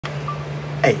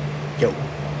Hey, yo.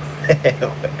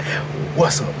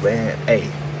 What's up, man?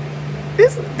 Hey,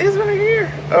 this right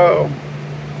here.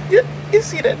 You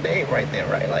see that name right there,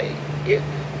 right? Like, yeah.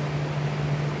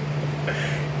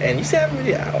 And you see how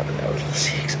many hours? That was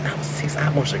 6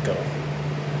 hours ago.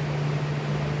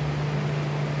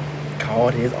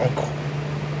 Called his uncle.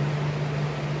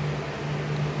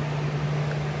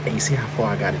 And you see how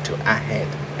far I got into it? I had,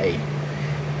 hey,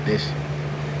 this,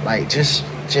 like, just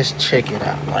check it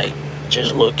out. Like,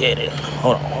 just look at it.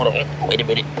 Hold on. Wait a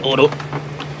minute. Hold up.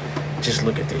 Just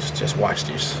look at this. Just watch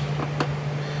this.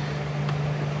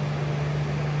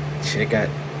 Check out,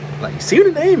 like, you see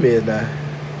what the name is now?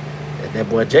 That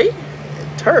boy Jay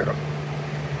Turtle.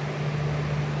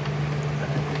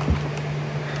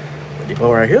 But the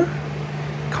boy right here,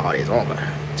 called his uncle.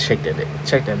 Check that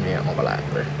man uncle out,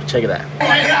 bro. Check it out.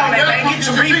 Get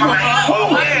your people, man.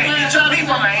 Get your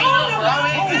people, man.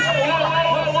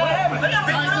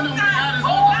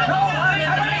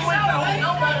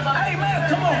 Hey, man,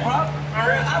 come on, bro.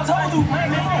 I told you, man.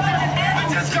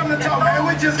 We just come to talk, man.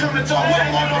 We just come to talk. We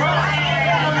don't want no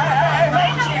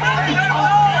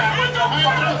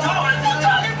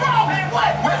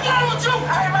What's wrong with you?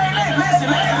 Hey, man, listen.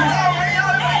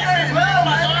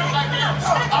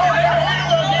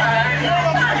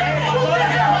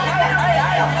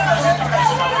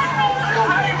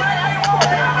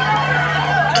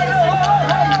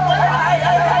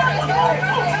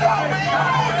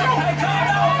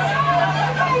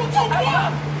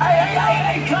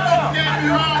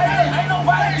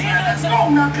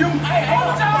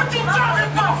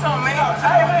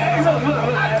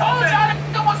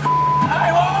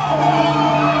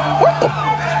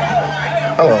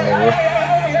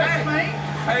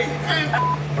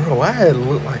 Bro, why it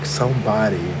look like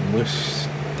somebody mushed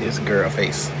this girl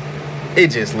face?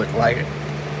 It just looked like it.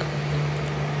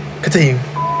 Continue.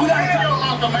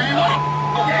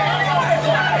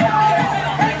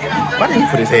 Why did he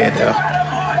put his head down?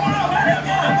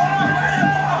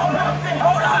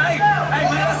 Hey,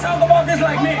 man, let's talk about this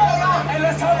like men. Hey,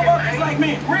 let's talk about this like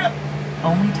men.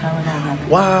 Only Tylenol.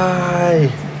 Why?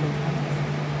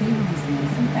 We release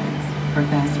medicine fast for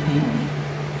fast pain relief.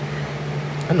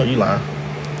 I know you lying.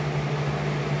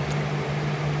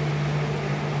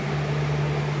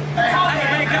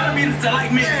 Hey, gotta be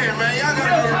like men. Yeah, man, y'all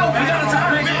gotta talk, man.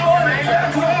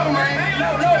 Come on, man. No.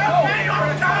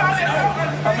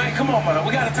 Man, come on, man.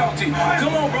 We gotta talk to you.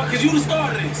 Come on, bro, because you the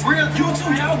start of this. You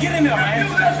too, y'all get in there, man.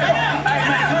 Hey,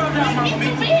 man, calm down, mama.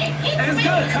 It's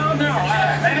good, calm down.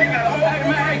 Hey,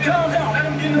 man, calm down.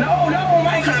 No, man,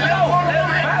 no.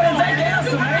 Violence ain't the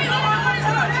answer, man.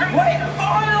 Wait,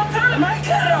 man,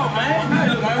 cut it off, man. Hey,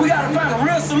 look, man, we gotta find a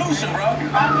real solution, bro.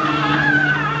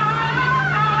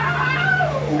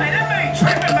 Hey, that ain't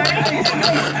tripping, man.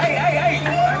 Hey.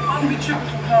 I'm be tripping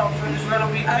some calls, so just let him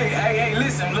be. Hey,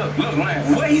 listen, look,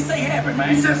 man. What he say happened,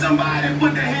 man? He said somebody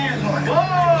put their hands on him.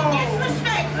 Whoa!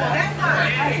 Disrespectful, that's all.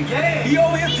 Hey, yeah. He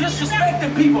over here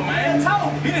disrespecting people, man.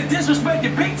 He done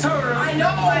disrespected Big Turtle. I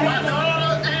know. My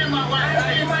daughter and my wife.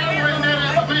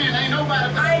 Ain't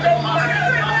nobody.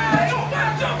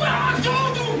 I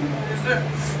told you.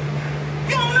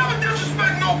 You don't never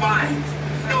disrespect nobody.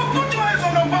 You don't put your hands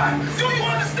on nobody. Do you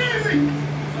understand me?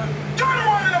 Turn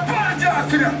around and apologize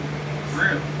to them.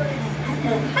 Real.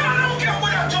 I don't care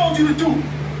what I told you to do.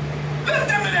 Let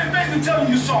them in that face and tell them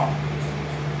you're sorry.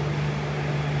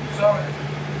 Sorry.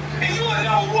 And you will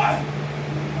know what?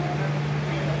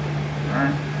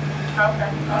 Alright.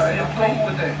 Okay. Alright, you're playing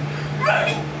with that.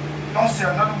 Right. Don't say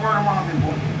another word around me,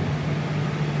 boy.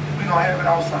 We gonna have it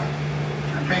outside.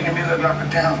 You're making me look like a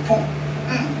damn fool.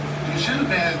 You should have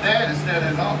been his dad instead of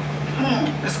his uncle.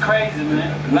 It's crazy,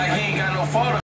 man. Like he ain't got no father.